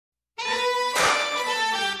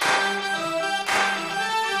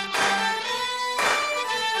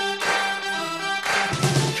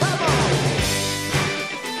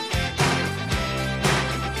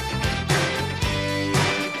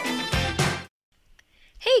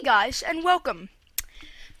Hey guys, and welcome.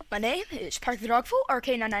 My name is Park the Dogful,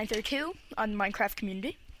 RK9932 on the Minecraft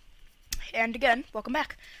community. And again, welcome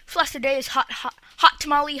back. Flash today is hot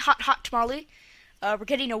tamale, hot tamale. We're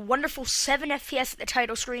getting a wonderful 7 FPS at the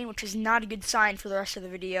title screen, which is not a good sign for the rest of the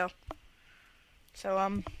video.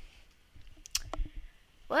 So,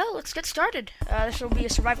 well, let's get started. This will be a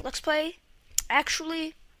survival let's play.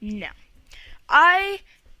 Actually, no. I'm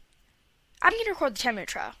gonna record the 10-minute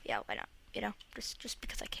trial. Yeah, why not? You know, just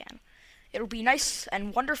because I can. It'll be nice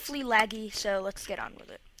and wonderfully laggy, so let's get on with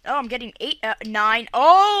it. Oh, I'm getting 9.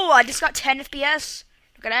 Oh, I just got 10 FPS.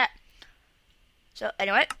 Look at that. So,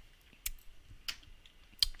 anyway.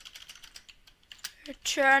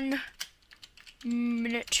 10-minute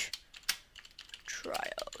trial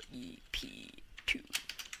EP2.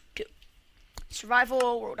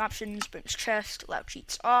 Survival, world options, bonus chest, allow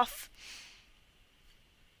cheats off.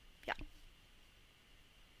 Yeah.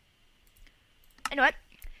 Anyway,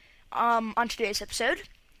 on today's episode,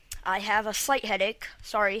 I have a slight headache.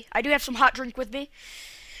 Sorry, I do have some hot drink with me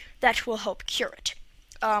that will help cure it.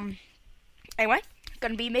 Anyway,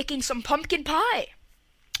 gonna be making some pumpkin pie.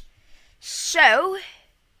 So,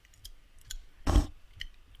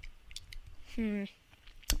 kind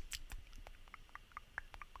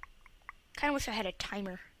of wish I had a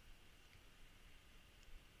timer.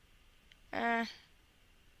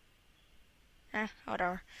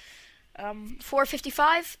 Whatever.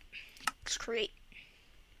 4:55. Let's create.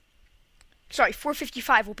 Sorry,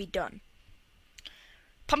 4:55 will be done.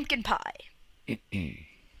 Pumpkin pie.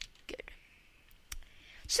 Good.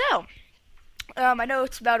 So, I know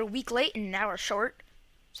it's about a week late and an hour short,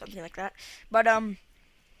 something like that. But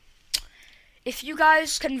if you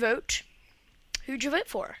guys can vote, who'd you vote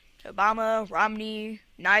for? Obama, Romney,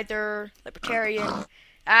 neither, Libertarian.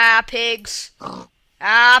 Ah, pigs.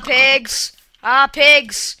 Ah, pigs. Ah,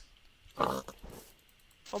 pigs.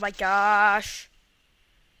 Oh my gosh.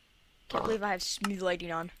 Can't believe I have smooth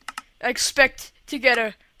lighting on. I expect to get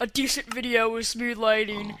a decent video with smooth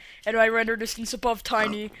lighting and my render distance above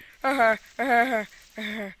tiny. What an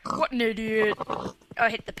idiot. Oh,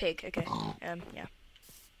 I hit the pig. Okay. Yeah.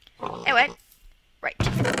 Anyway. Right.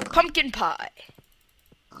 Pumpkin pie.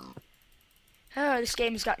 Oh, this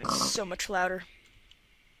game has gotten so much louder.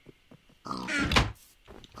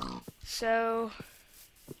 So,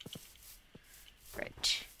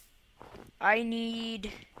 right. I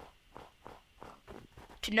need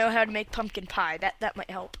to know how to make pumpkin pie. That might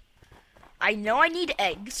help. I know I need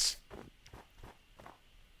eggs.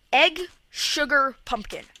 Egg, sugar,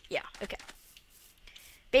 pumpkin. Yeah, okay.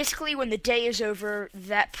 Basically, when the day is over,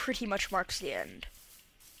 that pretty much marks the end.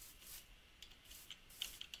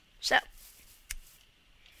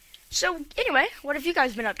 So anyway, what have you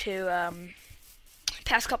guys been up to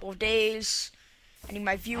past couple of days? Any of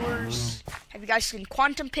my viewers? Have you guys seen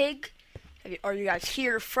Quantum Pig? Are you guys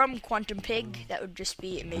here from Quantum Pig? That would just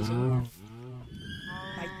be amazing.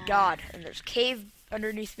 My god, and there's a cave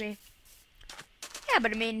underneath me. Yeah,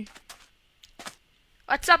 but I mean,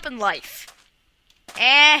 what's up in life?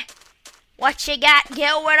 What you got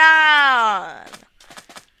going on?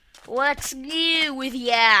 What's new with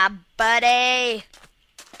ya, buddy?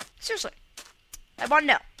 Seriously, I want to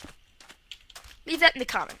know. Leave that in the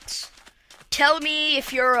comments. Tell me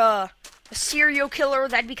if you're a serial killer.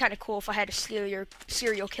 That'd be kind of cool if I had a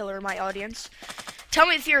serial killer in my audience. Tell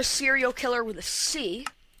me if you're a serial killer with a C.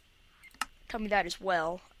 Tell me that as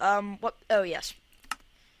well. What? Oh, yes.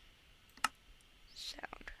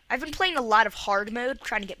 Sound. I've been playing a lot of hard mode,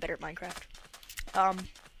 trying to get better at Minecraft.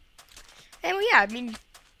 Anyway, yeah, I mean,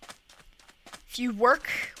 if you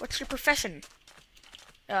work, what's your profession?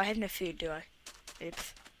 Oh, I have no food, do I?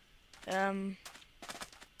 Oops.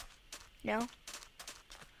 No?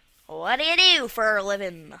 What do you do for a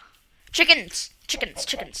living? Chickens!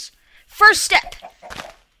 First step!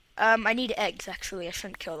 I need eggs, actually. I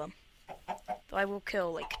shouldn't kill them. Though I will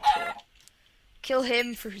kill, like, 2. Kill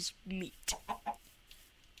him for his meat.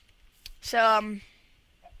 So,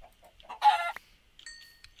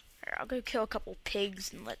 here, I'll go kill a couple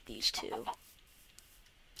pigs and let these two.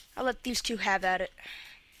 I'll let these two have at it.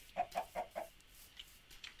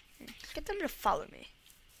 Let's get them to follow me.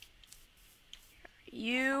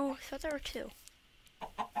 I thought there were 2.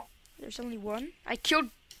 There's only 1. I killed...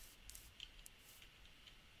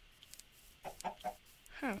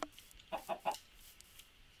 Huh.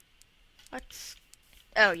 Let's...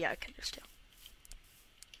 Oh, yeah, okay, there's 2.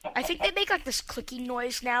 I think they make, like, this clicking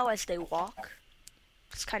noise now as they walk.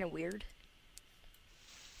 It's kind of weird.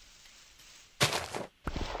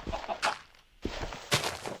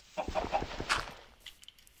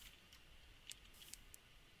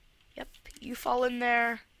 You fall in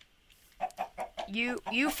there.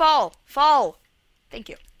 You fall. Fall. Thank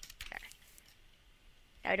you.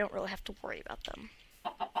 I don't really have to worry about them.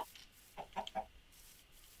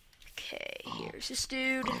 Okay, here's this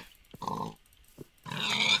dude.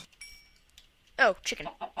 Oh, chicken.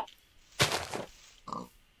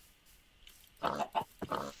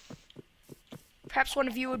 Perhaps one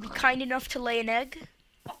of you would be kind enough to lay an egg?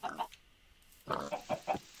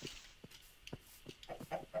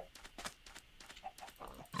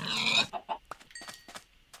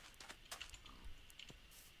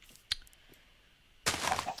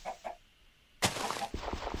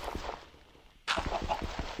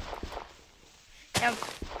 Now,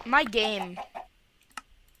 my game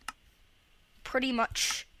pretty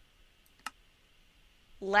much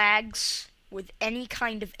lags with any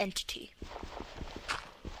kind of entity.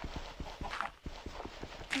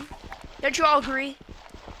 Don't you all agree?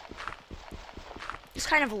 This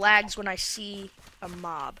kind of lags when I see a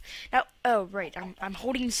mob. Now, oh right, I'm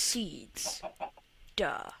holding seeds.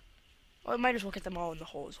 Duh. Well, I might as well get them all in the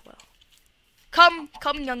hole as well. Come,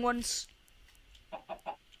 young ones.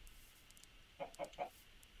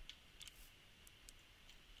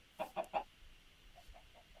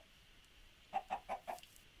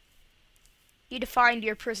 Need to find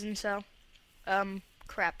your prison cell.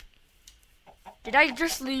 Crap. Did I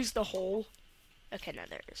just lose the hole? Okay, no,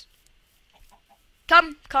 there it is.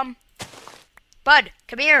 Come. Bud,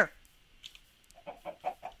 come here.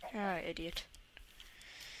 Ah, idiot.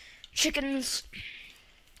 Chickens.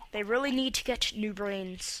 They really need to get new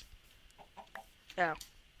brains. Oh.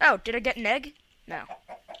 Oh, did I get an egg? No.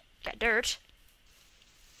 Got dirt.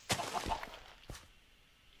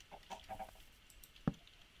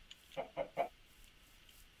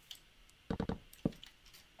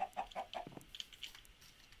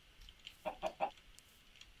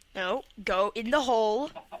 No, go in the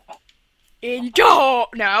hole. In the hole.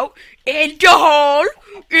 No. In the hole.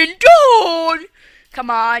 In the hole. Come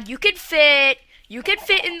on, you can fit. You can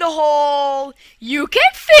fit in the hole. You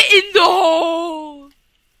can fit in the hole.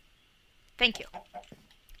 Thank you.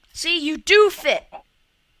 See, you do fit.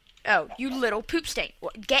 Oh, you little poop stain.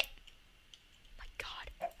 What? Get. My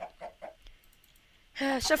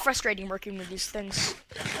God. So frustrating working with these things.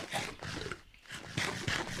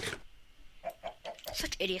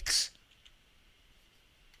 Such idiots.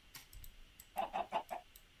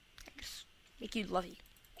 Just make you lovey.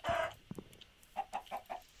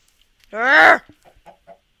 Urgh!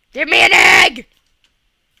 Give me an egg!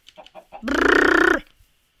 Brrr.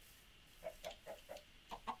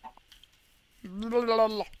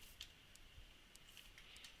 Blablabla.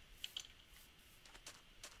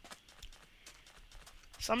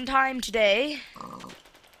 Sometime today.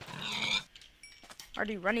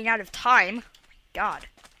 Already running out of time. God.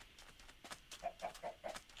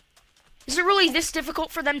 Is it really this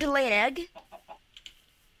difficult for them to lay an egg?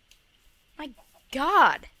 My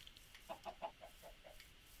God.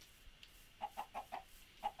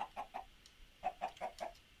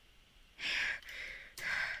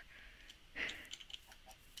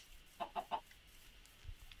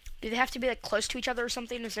 Do they have to be like close to each other or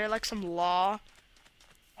something? Is there like some law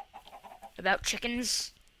about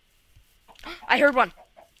chickens? I heard one.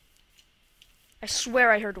 I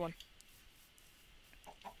swear I heard one.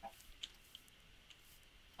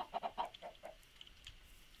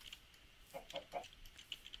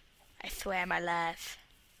 I swear my life.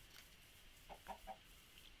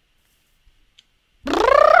 It's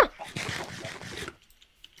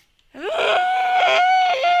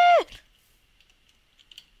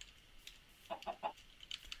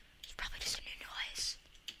probably just a new noise.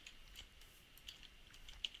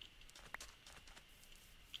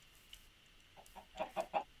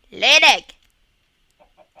 Lay an egg.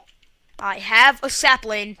 I have a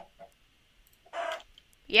sapling.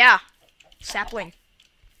 Yeah, sapling.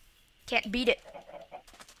 Can't beat it.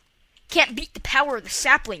 Can't beat the power of the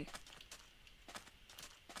sapling.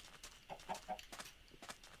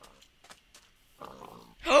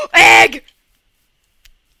 Egg!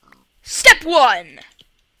 Step 1!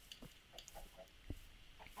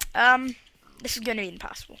 This is gonna be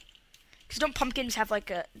impossible. Because don't pumpkins have like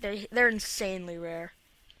a... They're insanely rare.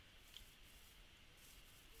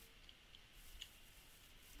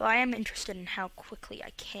 Well, I am interested in how quickly I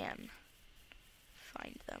can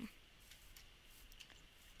find them.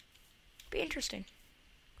 Be interesting.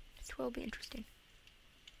 It will be interesting.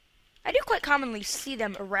 I do quite commonly see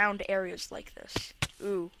them around areas like this.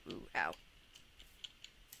 Ooh, ow.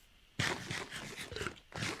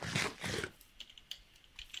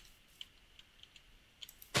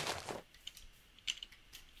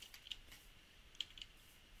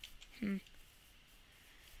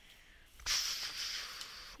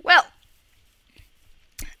 Well,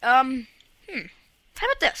 How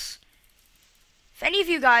about this? If any of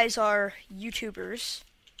you guys are YouTubers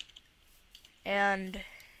and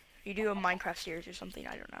you do a Minecraft series or something,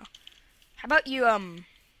 I don't know. How about you, or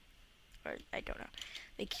I don't know.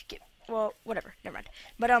 Like, well, whatever, never mind.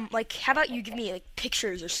 But, like, how about you give me, like,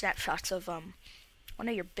 pictures or snapshots of, one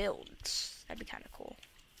of your builds? That'd be kind of cool.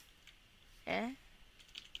 Eh?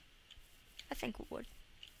 I think we would.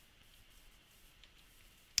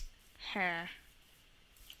 Huh.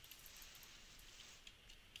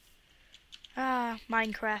 Ah,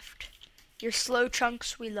 Minecraft. Your slow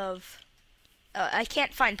chunks we love. I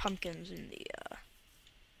can't find pumpkins in the,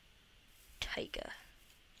 taiga.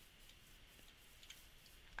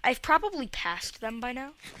 I've probably passed them by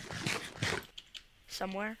now.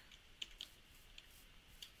 Somewhere.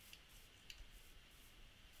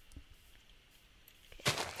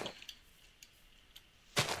 Okay.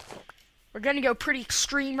 We're gonna go pretty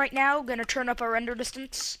extreme right now. Gonna turn up our render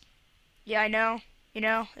distance. Yeah, I know. You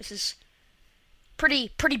know, this is pretty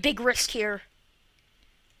big risk here.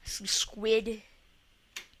 Some squid.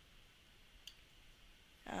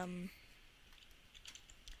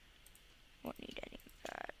 Won't need any of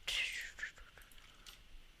that.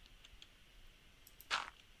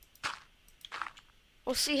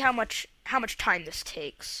 We'll see how much time this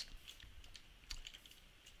takes.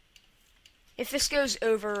 If this goes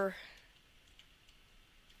over,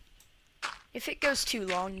 if it goes too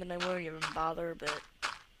long, then I won't even bother, but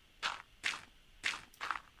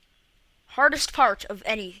hardest part of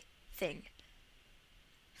anything.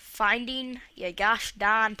 Finding your gosh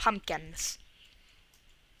darn pumpkins.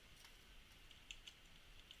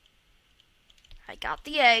 I got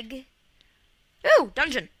the egg. Ooh,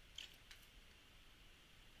 dungeon.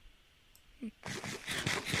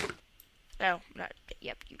 No, not.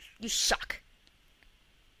 Yep, you suck.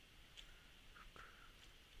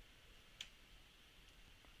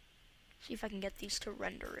 See if I can get these to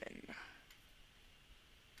render in.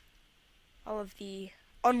 All of the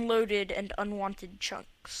unloaded and unwanted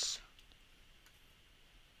chunks.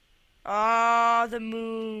 Ah, the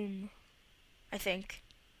moon. I think.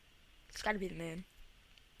 It's gotta be the moon.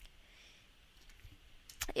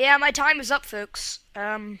 Yeah, my time is up, folks.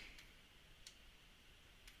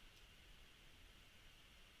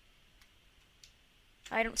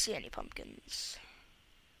 I don't see any pumpkins.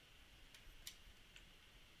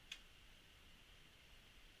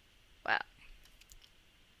 Wow.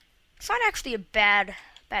 It's not actually a bad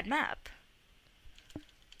map.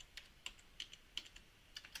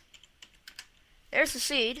 There's the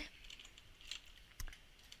seed.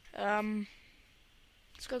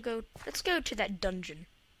 Let's go to that dungeon.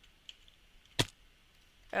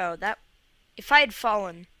 Oh, that, if I had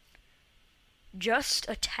fallen just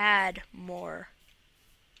a tad more,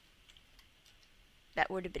 that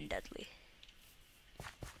would have been deadly.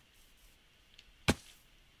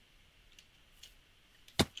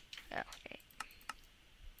 Okay.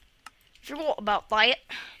 Forgot about that.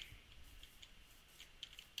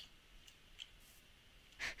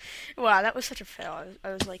 Wow, that was such a fail. I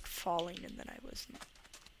was like falling and then I wasn't.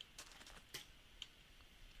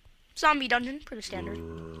 Zombie dungeon, pretty standard.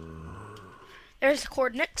 There's the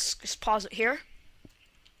coordinates. Just pause it here.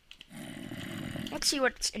 Let's see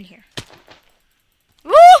what's in here.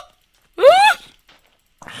 Woo! Woo!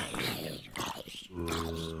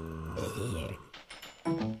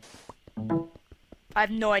 I have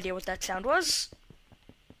no idea what that sound was.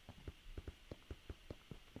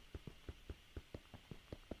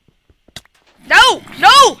 No!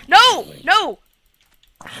 No! No! No!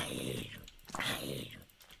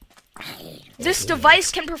 This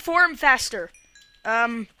device can perform faster.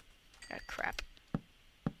 Oh, crap.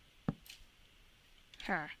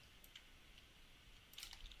 Huh.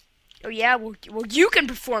 Oh yeah, well you can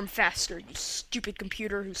perform faster, you stupid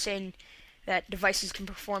computer who's saying that devices can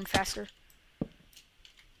perform faster.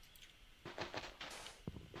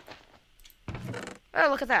 Oh,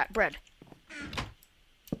 look at that, bread.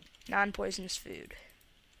 Non-poisonous food.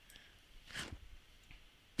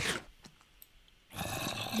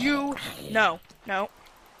 No.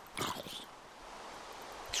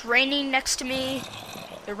 It's raining next to me.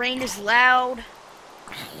 The rain is loud.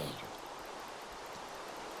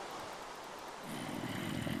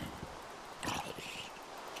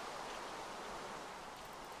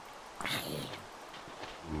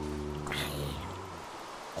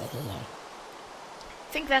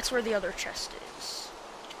 I think that's where the other chest is.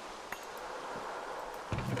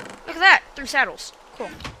 Look at that! 3 saddles. Cool.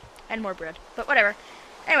 And more bread. But whatever.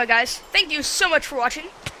 Anyway, guys, thank you so much for watching.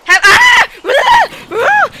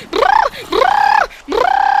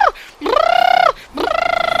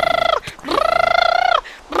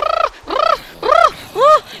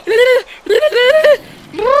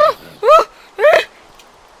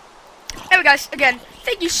 guys, again,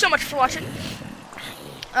 thank you so much for watching.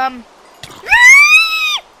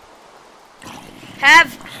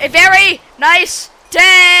 Have a very nice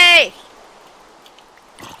day.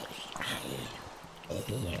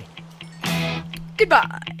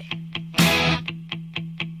 Goodbye.